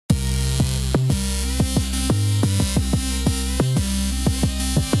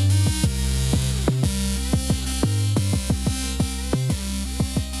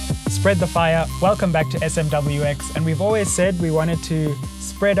Spread the fire. Welcome back to SMWX. And we've always said we wanted to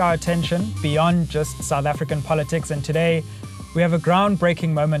spread our attention beyond just South African politics. And today we have a groundbreaking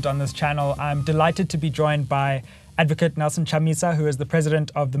moment on this channel. I'm delighted to be joined by Advocate Nelson Chamisa, who is the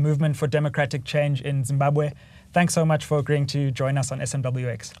president of the Movement for Democratic Change in Zimbabwe. Thanks so much for agreeing to join us on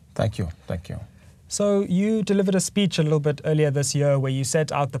SMWX. Thank you. Thank you. So you delivered a speech a little bit earlier this year where you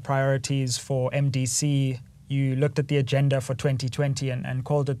set out the priorities for MDC. You looked at the agenda for 2020 and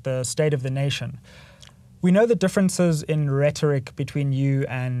called it the State of the Nation. We know the differences in rhetoric between you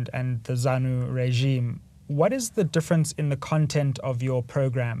and the ZANU regime. What is the difference in the content of your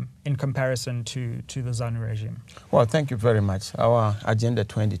program in comparison to the ZANU regime? Well, thank you very much. Our Agenda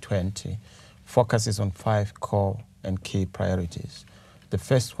 2020 focuses on 5 core and key priorities. The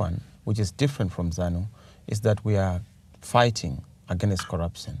first one, which is different from ZANU, is that we are fighting against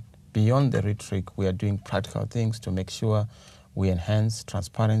corruption. Beyond the rhetoric, we are doing practical things to make sure we enhance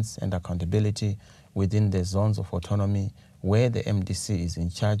transparency and accountability within the zones of autonomy where the MDC is in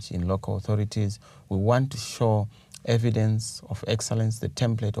charge in local authorities. We want to show evidence of excellence, the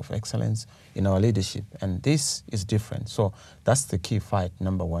template of excellence in our leadership. And this is different. So that's the key fight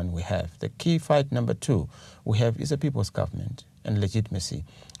number 1 we have. The key fight number 2 we have is a people's government and legitimacy.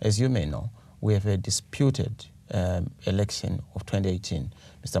 As you may know, we have a disputed election of 2018.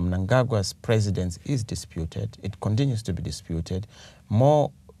 Mr. Mnangagwa's presidency is disputed. It continues to be disputed.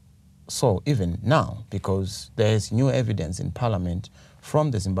 More so even now, because there is new evidence in Parliament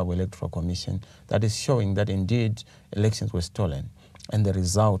from the Zimbabwe Electoral Commission that is showing that indeed elections were stolen and the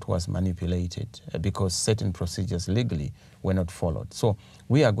result was manipulated because certain procedures legally were not followed. So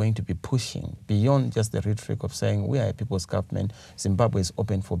we are going to be pushing beyond just the rhetoric of saying we are a people's government, Zimbabwe is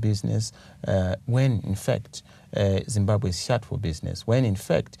open for business, when in fact Zimbabwe is shut for business, when in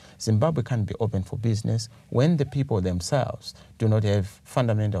fact Zimbabwe can't be open for business when the people themselves do not have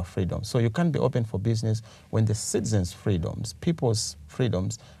fundamental freedoms. So you can't be open for business when the citizens' freedoms, people's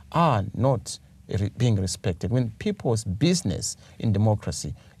freedoms are not being respected, when people's business in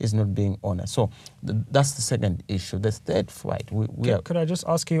democracy is not being honored. So that's the second issue. The third fight, Could I just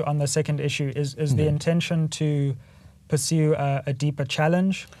ask you on the second issue, is the intention to pursue a deeper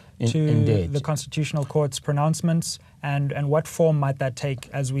challenge to the Constitutional Court's pronouncements, and what form might that take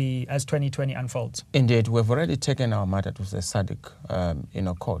as 2020 unfolds? Indeed, we've already taken our matter to the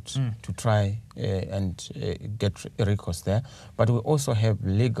SADC court to try and get recourse there, but we also have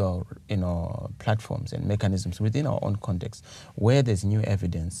legal platforms and mechanisms within our own context where there's new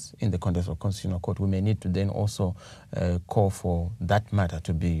evidence in the context of Constitutional Court. We may need to then also call for that matter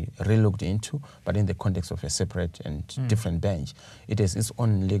to be relooked into, but in the context of a separate and different bench. It is its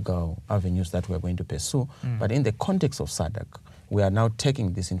own legal avenues that we're going to pursue, but in the context of SADC, we are now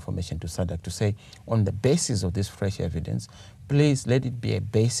taking this information to SADC to say, on the basis of this fresh evidence, please let it be a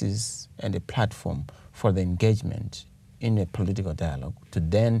basis and a platform for the engagement in a political dialogue to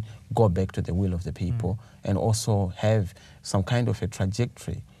then go back to the will of the people and also have some kind of a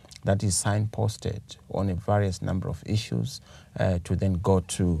trajectory that is signposted on a various number of issues to then go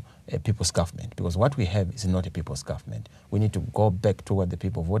to a people's government. Because what we have is not a people's government. We need to go back to what the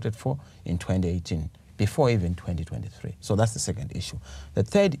people voted for in 2018, before even 2023. So that's the second issue. The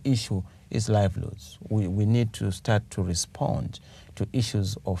third issue is livelihoods. We need to start to respond to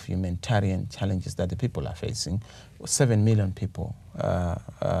issues of humanitarian challenges that the people are facing. 7 million people at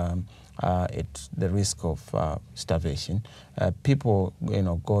the risk of starvation. People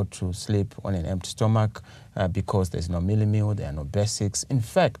go to sleep on an empty stomach because there's no mealie meal, there are no basics. In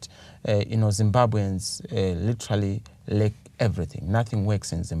fact, Zimbabweans literally lack everything. Nothing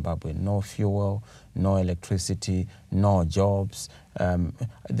works in Zimbabwe. No fuel, no electricity, no jobs.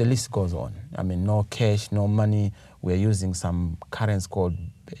 The list goes on. I mean, no cash, no money. We're using some currency called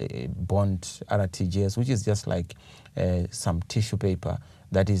bond RTGS, which is just like some tissue paper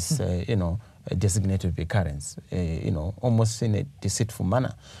that is, designated to be currency, almost in a deceitful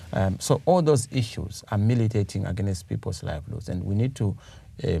manner. So all those issues are militating against people's livelihoods, and we need to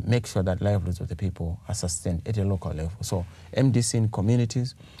make sure that livelihoods of the people are sustained at a local level. So MDC in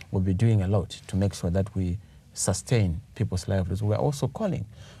communities will be doing a lot to make sure that we sustain people's livelihoods. We're also calling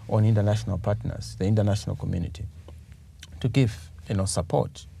on international partners, the international community, to give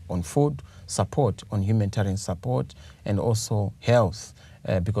support on food, support on humanitarian support, and also health,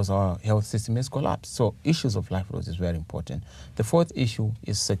 because our health system has collapsed. So issues of livelihoods is very important. The fourth issue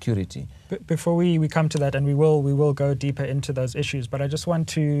is security. Before we come to that, and we will go deeper into those issues, but I just want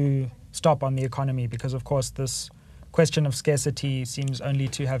to stop on the economy, because of course this question of scarcity seems only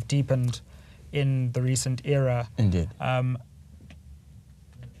to have deepened in the recent era. Indeed.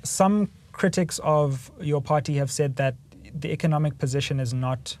 Some critics of your party have said that the economic position is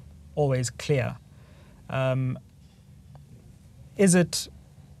not always clear. Is it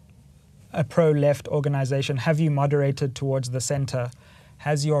a pro-left organization? Have you moderated towards the center?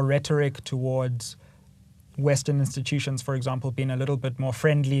 Has your rhetoric towards Western institutions, for example, been a little bit more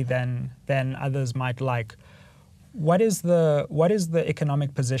friendly than others might like? What is the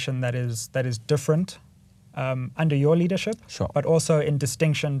economic position that is different under your leadership, Sure. but also in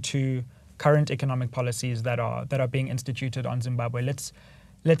distinction to current economic policies that are being instituted on Zimbabwe?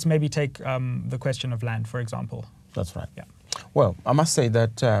 Let's maybe take the question of land, for example. That's right. Yeah. Well, I must say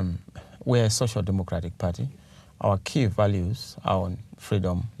that we're a social democratic party. Our key values are on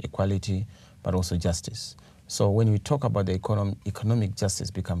freedom, equality, but also justice. So when we talk about the economic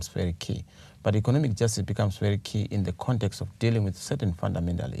justice becomes very key. But economic justice becomes very key in the context of dealing with certain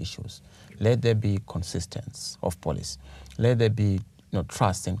fundamental issues. Let there be consistency of policy. Let there be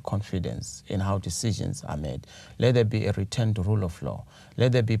trust and confidence in how decisions are made. Let there be a return to rule of law.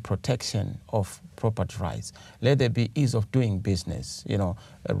 Let there be protection of property rights. Let there be ease of doing business.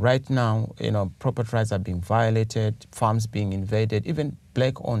 Right now, property rights are being violated, farms being invaded, even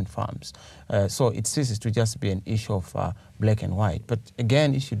black-owned farms. So it ceases to just be an issue of black and white. But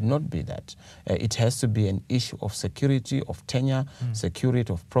again, it should not be that. It has to be an issue of security, of tenure,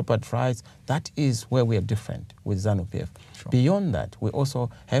 security of property rights. That is where we are different with ZANU-PF. Sure. Beyond that, we also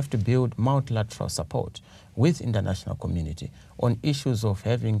have to build multilateral support with international community on issues of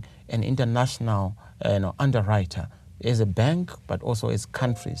having an international underwriter as a bank, but also as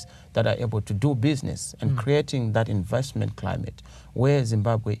countries that are able to do business and creating that investment climate where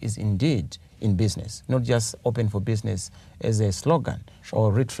Zimbabwe is indeed in business, not just open for business as a slogan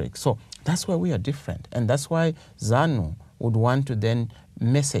or rhetoric. So that's where we are different. And that's why ZANU would want to then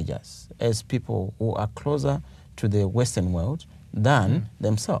message us as people who are closer to the Western world than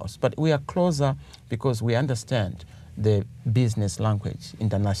themselves. But we are closer because we understand the business language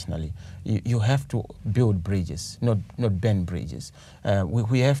internationally. You have to build bridges, not burn bridges.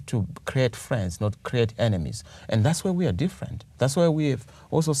 We have to create friends, not create enemies. And that's where we are different. That's why we have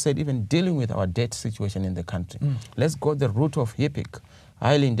also said, even dealing with our debt situation in the country, let's go the route of HIPC,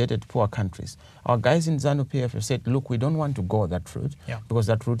 highly indebted poor countries. Our guys in ZANU-PF have said, look, we don't want to go that route because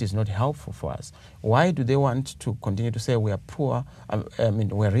that route is not helpful for us. Why do they want to continue to say we are poor,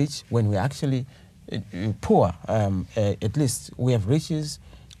 we're rich, when we actually poor? At least we have riches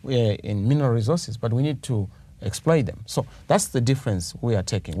in mineral resources, but we need to exploit them. So that's the difference we are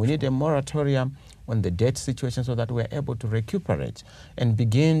taking. We need a moratorium on the debt situation so that we're able to recuperate and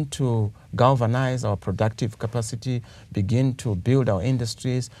begin to galvanize our productive capacity, begin to build our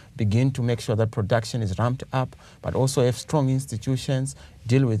industries, begin to make sure that production is ramped up, but also have strong institutions,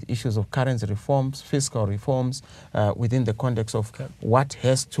 deal with issues of currency reforms, fiscal reforms within the context of what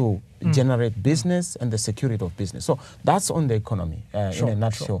has to generate business and the security of business. So that's on the economy in a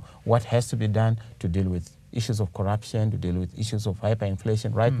nutshell, what has to be done to deal with issues of corruption, to deal with issues of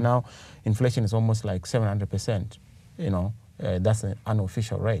hyperinflation. Right now, inflation is almost like 700%. That's an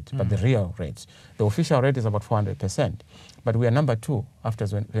unofficial rate, but the real rate. The official rate is about 400%. But we are number 2 after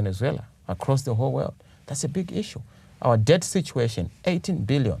Venezuela across the whole world. That's a big issue. Our debt situation, 18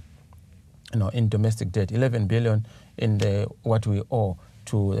 billion in domestic debt, 11 billion in what we owe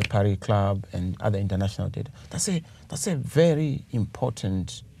to the Paris Club and other international debt. That's a very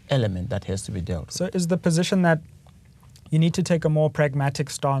important element that has to be dealt with. So is the position that you need to take a more pragmatic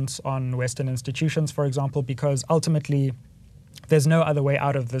stance on Western institutions, for example, because ultimately there's no other way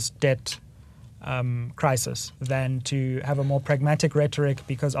out of this debt crisis than to have a more pragmatic rhetoric,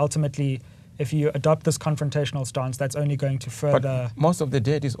 because ultimately if you adopt this confrontational stance, that's only going to further... But most of the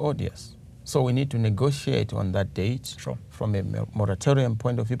debt is odious. So we need to negotiate on that date from a moratorium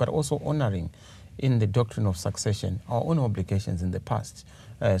point of view, but also honoring in the doctrine of succession our own obligations in the past.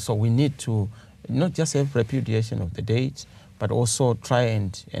 So we need to not just have repudiation of the date, but also try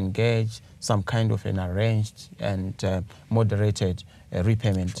and engage some kind of an arranged and moderated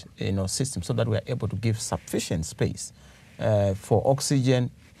repayment system so that we are able to give sufficient space for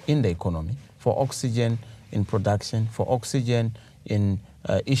oxygen in the economy, for oxygen in production, for oxygen in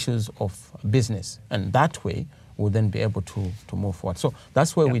issues of business. And that way, we'll then be able to move forward. So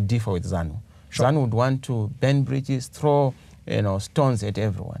that's where we differ with ZANU. ZANU would want to bend bridges, throw stones at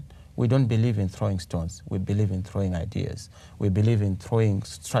everyone. We don't believe in throwing stones. We believe in throwing ideas. We believe in throwing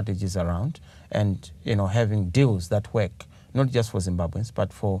strategies around and having deals that work, not just for Zimbabweans,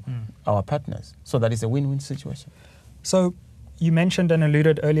 but for our partners. So that is a win-win situation. So you mentioned and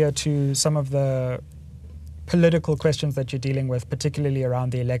alluded earlier to some of the political questions that you're dealing with, particularly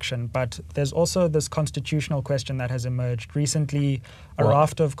around the election, but there's also this constitutional question that has emerged recently, a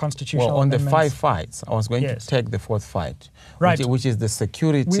raft of constitutional Well, on amendments. the 5 fights, I was going Yes. to take the 4th fight, Right. which is the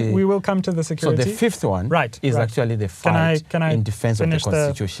security. We will come to the security. So the 5th one is actually the fight can I in defense of the finish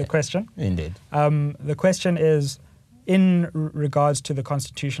Constitution. the question? Indeed. The question is, in regards to the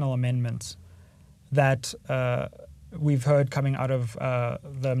constitutional amendments that we've heard coming out of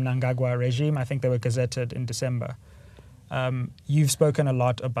the Mnangagwa regime, I think they were gazetted in December. You've spoken a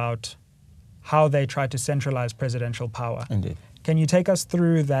lot about how they try to centralize presidential power. Indeed. Can you take us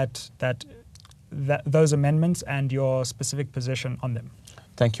through those amendments and your specific position on them?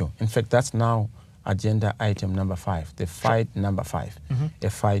 Thank you. In fact, that's now agenda item number 5, the fight number 5, a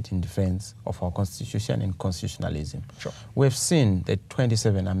fight in defense of our Constitution and constitutionalism. Sure. We've seen the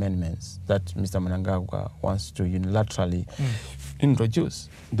 27 amendments that Mr. Mnangagwa wants to unilaterally introduce.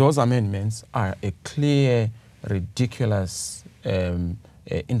 Those amendments are a clear, ridiculous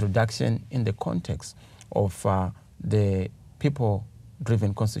introduction in the context of the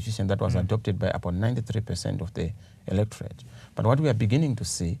people-driven constitution that was adopted by about 93% of the electorate. But what we are beginning to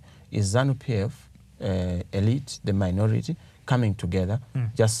see is ZANU-PF elite, the minority, coming together,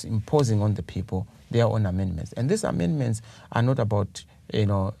 just imposing on the people their own amendments. And these amendments are not about,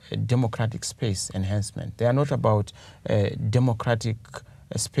 democratic space enhancement. They are not about democratic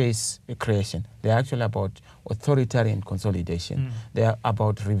space creation. They are actually about authoritarian consolidation. They are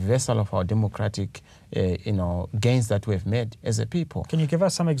about reversal of our democratic, gains that we have made as a people. Can you give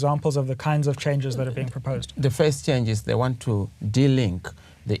us some examples of the kinds of changes that are being proposed? The first change is they want to delink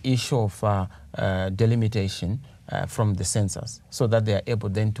the issue of delimitation from the census, so that they are able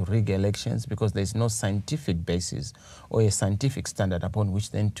then to rig elections, because there is no scientific basis or a scientific standard upon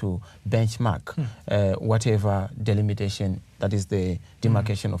which then to benchmark whatever delimitation, that is the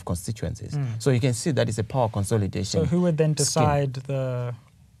demarcation of constituencies. So you can see that is a power consolidation. So who would then decide the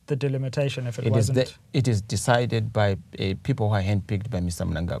delimitation if it wasn't? It is decided by people who are handpicked by Mr.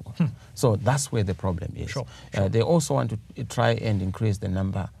 Mnangagwa. So that's where the problem is. Sure. They also want to try and increase the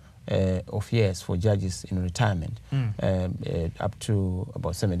number of years for judges in retirement up to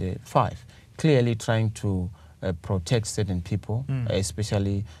about 75, clearly trying to protect certain people,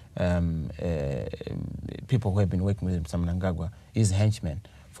 especially people who have been working with Mr. Mnangagwa, his henchmen,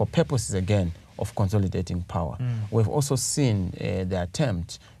 for purposes, again, of consolidating power. We've also seen the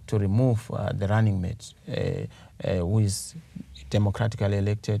attempt to remove the running mate who is democratically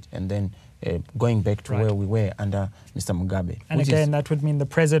elected, and then going back to where we were under Mr. Mugabe. And again, that would mean the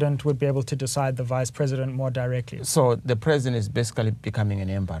president would be able to decide the vice president more directly. So the president is basically becoming an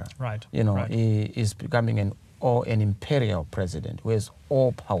emperor. Right. He is becoming an imperial president who has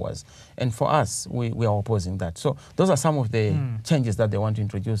all powers. And for us, we are opposing that. So those are some of the changes that they want to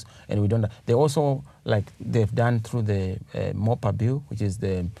introduce, and we don't. They also, like they've done through the MOPA bill, which is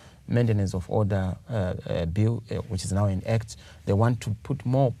the Maintenance of Order bill, which is now in act. They want to put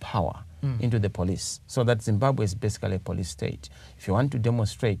more power into the police, so that Zimbabwe is basically a police state. If you want to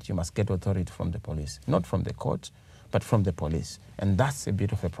demonstrate, you must get authority from the police, not from the court, but from the police. And that's a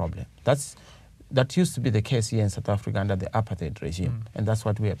bit of a problem. That used to be the case here in South Africa under the apartheid regime, and that's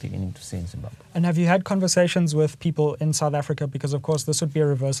what we are beginning to see in Zimbabwe. And have you had conversations with people in South Africa? Because, of course, this would be a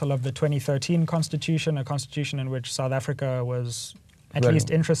reversal of the 2013 constitution, a constitution in which South Africa was at least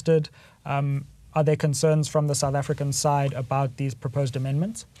interested. Are there concerns from the South African side about these proposed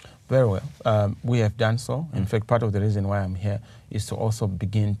amendments? Very well. We have done so. In fact, part of the reason why I'm here is to also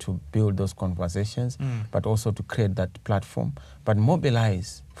begin to build those conversations, but also to create that platform, but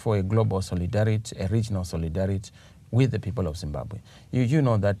mobilize for a global solidarity, a regional solidarity with the people of Zimbabwe. You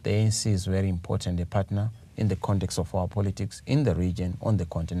know that the ANC is very important, a partner in the context of our politics in the region, on the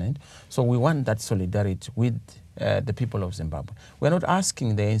continent. So we want that solidarity with the people of Zimbabwe. We're not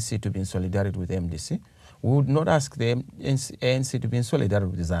asking the ANC to be in solidarity with MDC. We would not ask the ANC to be in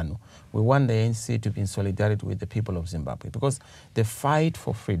solidarity with ZANU. We want the ANC to be in solidarity with the people of Zimbabwe, because the fight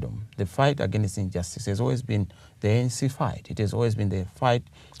for freedom, the fight against injustice has always been the ANC fight. It has always been the fight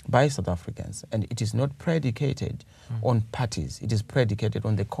by South Africans, and it is not predicated on parties. It is predicated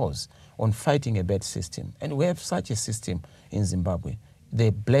on the cause, on fighting a bad system. And we have such a system in Zimbabwe,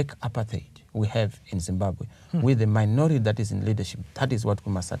 the black apartheid we have in Zimbabwe, with the minority that is in leadership. That is what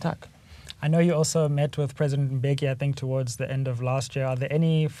we must attack. I know you also met with President Mbeki, I think, towards the end of last year. Are there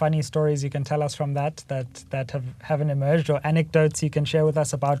any funny stories you can tell us from that haven't emerged, or anecdotes you can share with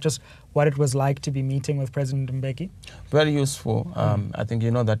us about just what it was like to be meeting with President Mbeki? Very useful. I think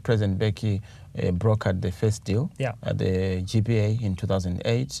you know that President Mbeki brokered the first deal at the GPA in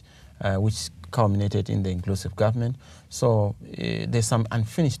 2008, which culminated in the inclusive government. So there's some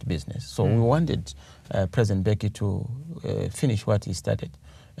unfinished business. So we wanted President Mbeki to finish what he started,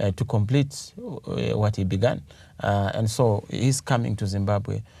 to complete what he began. And so his coming to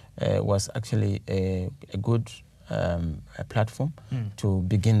Zimbabwe was actually a good a platform to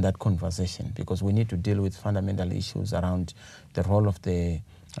begin that conversation, because we need to deal with fundamental issues around the role of the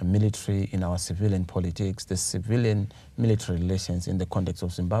military in our civilian politics, the civilian-military relations in the context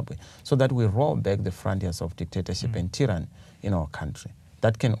of Zimbabwe, so that we roll back the frontiers of dictatorship and tyranny in our country.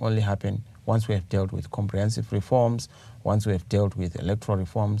 That can only happen once we have dealt with comprehensive reforms, once we have dealt with electoral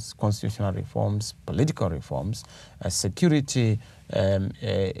reforms, constitutional reforms, political reforms, security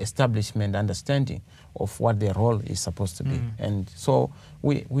establishment, understanding of what their role is supposed to be. And so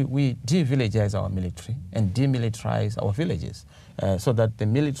we de-villagize our military and demilitarize our villages, so that the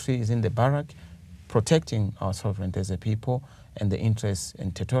military is in the barrack protecting our sovereignty as a people and the interests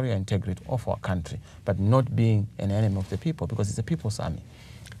and territorial integrity of our country, but not being an enemy of the people, because it's a people's army.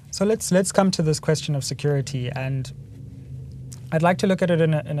 So let's come to this question of security, and I'd like to look at it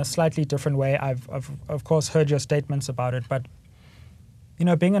in a slightly different way. I've of course heard your statements about it, but you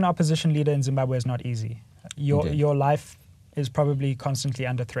know, being an opposition leader in Zimbabwe is not easy. Your life is probably constantly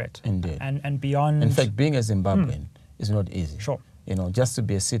under threat. Indeed. And beyond. In fact, being a Zimbabwean is not easy. Sure. You know, just to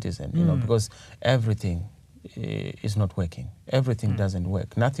be a citizen, you know, because everything is not working. Everything doesn't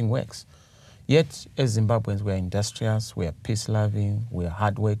work. Nothing works. Yet, as Zimbabweans, we are industrious, we are peace-loving, we are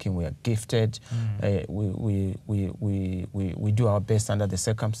hardworking, we are gifted. We do our best under the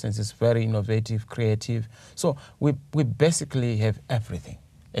circumstances, very innovative, creative. So we basically have everything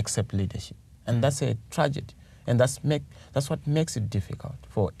except leadership. And that's a tragedy. And that's what makes it difficult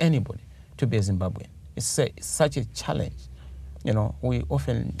for anybody to be a Zimbabwean. It's such a challenge. You know, we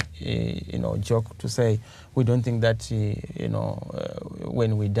often, joke to say we don't think that,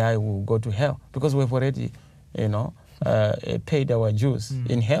 when we die we'll go to hell, because we've already, paid our dues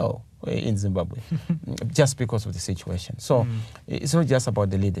in hell in Zimbabwe, just because of the situation. So it's not just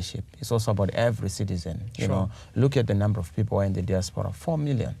about the leadership; it's also about every citizen. You know, look at the number of people who are in the diaspora, 4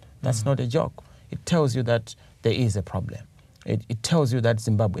 million. That's not a joke. It tells you that there is a problem. It tells you that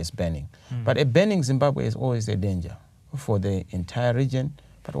Zimbabwe is burning. But a burning Zimbabwe is always a danger for the entire region,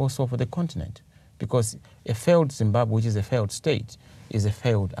 but also for the continent. Because a failed Zimbabwe, which is a failed state, is a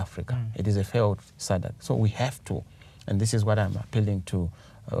failed Africa. It is a failed SADC. So we have to, and this is what I'm appealing to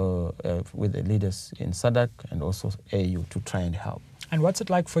with the leaders in SADC and also AU to try and help. And what's it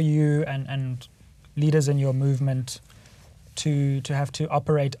like for you and leaders in your movement to have to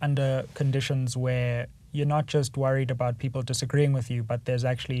operate under conditions where you're not just worried about people disagreeing with you, but there's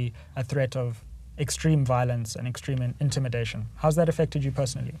actually a threat of extreme violence and extreme intimidation? How's that affected you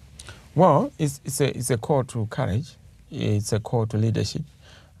personally? Well, it's a call to courage. It's a call to leadership.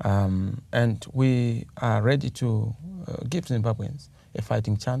 And we are ready to give Zimbabweans a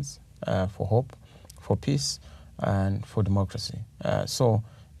fighting chance for hope, for peace, and for democracy. So,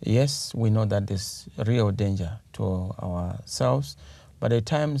 yes, we know that there's real danger to ourselves, but at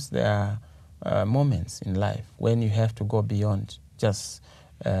times there are moments in life when you have to go beyond just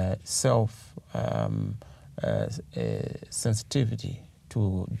sensitivity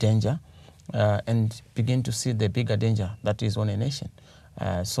to danger and begin to see the bigger danger that is on a nation.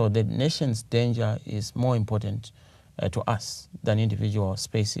 So the nation's danger is more important to us than individual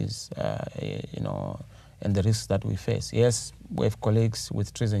spaces, and the risks that we face. Yes, we have colleagues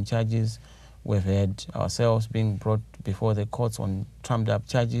with treason charges. We've had ourselves being brought before the courts on trumped-up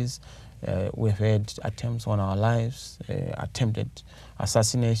charges. We've had attempts on our lives, attempted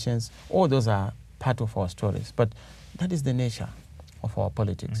assassinations. All those are part of our stories. But that is the nature of our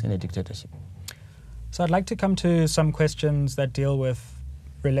politics in a dictatorship. So I'd like to come to some questions that deal with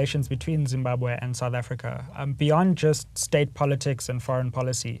relations between Zimbabwe and South Africa. Beyond just state politics and foreign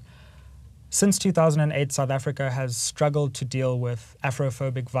policy, since 2008, South Africa has struggled to deal with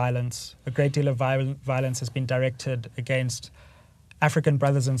Afrophobic violence. A great deal of violence has been directed against African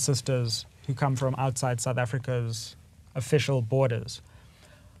brothers and sisters who come from outside South Africa's official borders.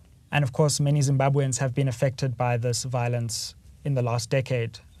 And of course, many Zimbabweans have been affected by this violence in the last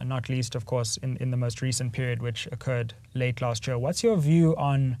decade, and not least, of course, in the most recent period, which occurred late last year. What's your view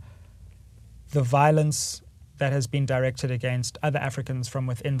on the violence that has been directed against other Africans from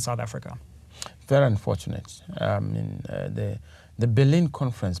within South Africa? Very unfortunate. The Berlin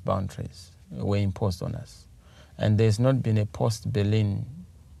Conference boundaries were imposed on us. And there's not been a post-Berlin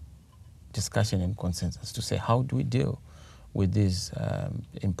discussion and consensus to say, how do we deal with these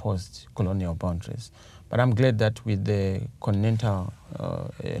imposed colonial boundaries? But I'm glad that with the continental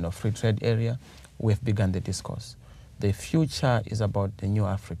free trade area, we've begun the discourse. The future is about the new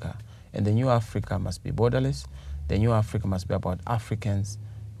Africa. And the new Africa must be borderless. The new Africa must be about Africans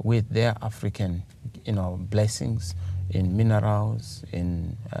with their African blessings in minerals,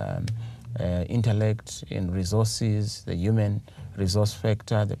 in intellect, in resources, the human resource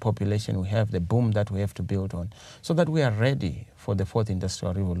factor, the population we have, the boom that we have to build on, so that we are ready for the fourth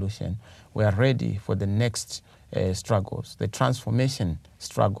industrial revolution. We are ready for the next struggles, the transformation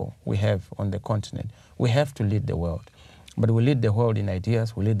struggle we have on the continent. We have to lead the world. But we lead the world in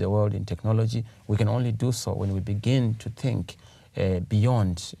ideas, we lead the world in technology. We can only do so when we begin to think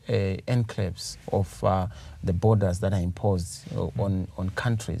beyond enclaves of the borders that are imposed on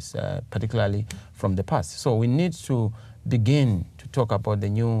countries, particularly from the past. So we need to begin to talk about the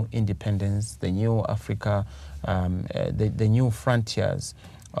new independence, the new Africa, the new frontiers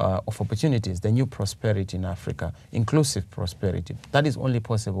of opportunities, the new prosperity in Africa, inclusive prosperity. That is only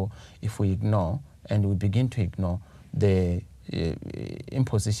possible if we ignore, and we begin to ignore, the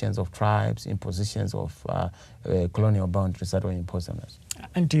impositions of tribes, impositions of colonial boundaries that were imposed on us.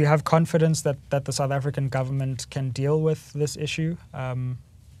 And do you have confidence that the South African government can deal with this issue?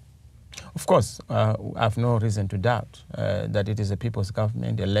 Of course, I have no reason to doubt that it is a people's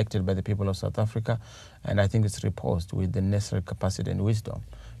government elected by the people of South Africa, and I think it's reposed with the necessary capacity and wisdom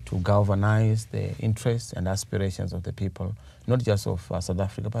to galvanize the interests and aspirations of the people, not just of South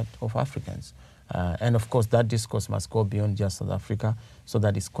Africa, but of Africans. And of course, that discourse must go beyond just South Africa, so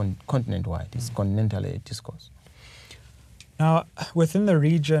that it's continent-wide, it's continental discourse. Now, within the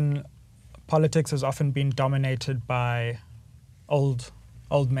region, politics has often been dominated by old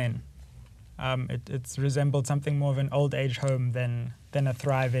men. It's resembled something more of an old age home than a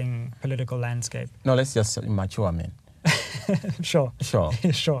thriving political landscape. No, let's just say mature men. Sure. Sure.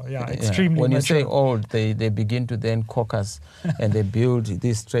 Sure, yeah, extremely When you mature. say old, they begin to then caucus and they build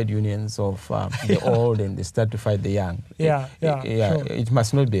these trade unions of the old, and they start to fight the young. Yeah, sure. It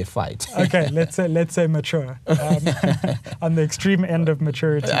must not be a fight. Okay, let's say mature. On the extreme end of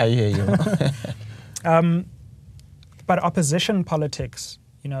maturity. I hear you. But opposition politics,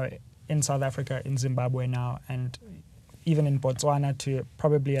 in South Africa, in Zimbabwe now, and even in Botswana to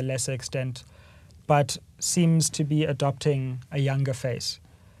probably a lesser extent, but seems to be adopting a younger face.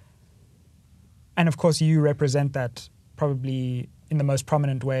 And of course, you represent that probably in the most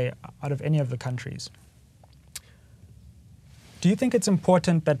prominent way out of any of the countries. Do you think it's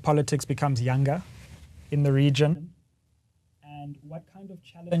important that politics becomes younger in the region? And what kind of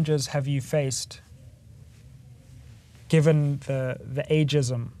challenges have you faced given the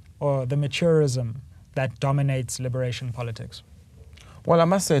ageism or the maturism that dominates liberation politics? Well, I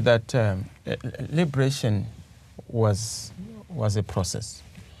must say that liberation was a process.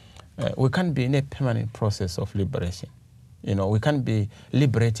 We can't be in a permanent process of liberation. We can't be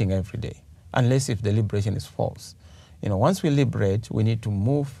liberating every day, unless if the liberation is false. Once we liberate, we need to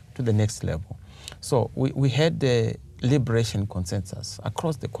move to the next level. So we had the liberation consensus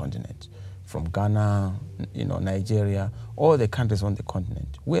across the continent, from Ghana, Nigeria, all the countries on the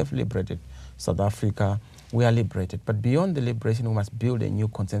continent. We have liberated South Africa. We are liberated. But beyond the liberation, we must build a new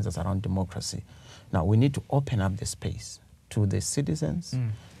consensus around democracy. Now, we need to open up the space to the citizens,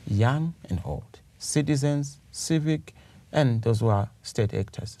 young and old, citizens, civic, and those who are state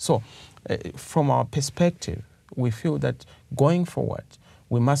actors. So, from our perspective, we feel that going forward,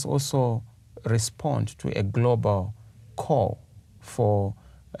 we must also respond to a global call for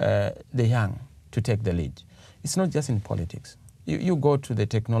the young to take the lead. It's not just in politics. You go to the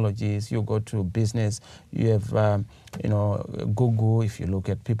technologies, you go to business, you have, Google. If you look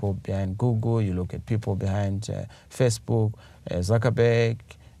at people behind Google, you look at people behind Facebook, Zuckerberg,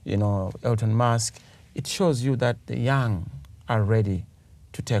 Elon Musk. It shows you that the young are ready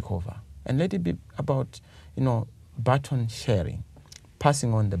to take over. And let it be about, baton sharing,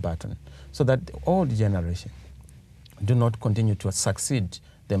 passing on the baton, so that the old generation do not continue to succeed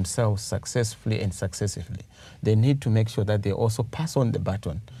themselves successfully and successively. They need to make sure that they also pass on the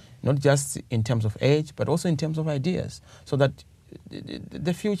baton, not just in terms of age, but also in terms of ideas, so that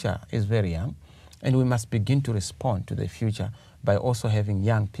the future is very young, and we must begin to respond to the future by also having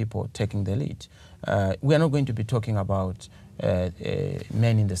young people taking the lead. We are not going to be talking about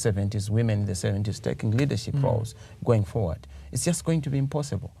men in the 70s, women in the 70s taking leadership roles going forward. It's just going to be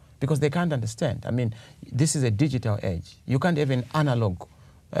impossible because they can't understand. I mean, this is a digital age. You can't have an analog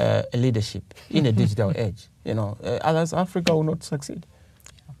leadership in a digital age. Otherwise Africa will not succeed.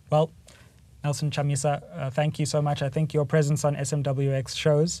 Well, Nelson Chamisa, thank you so much. I think your presence on SMWX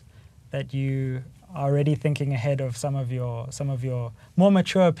shows that you are already thinking ahead of some of your more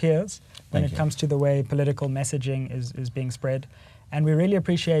mature peers when it comes to the way political messaging is being spread. And we really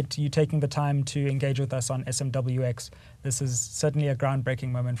appreciate you taking the time to engage with us on SMWX. This is certainly a groundbreaking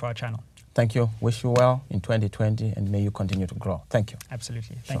moment for our channel. Thank you. Wish you well in 2020, and may you continue to grow. Thank you.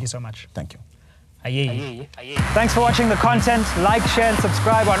 Absolutely. Thank you so much. Thank you. Aye. Thanks for watching the content. Like, share and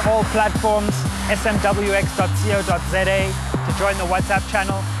subscribe on all platforms. smwx.co.za to join the WhatsApp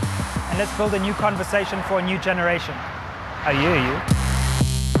channel. And let's build a new conversation for a new generation. Aye.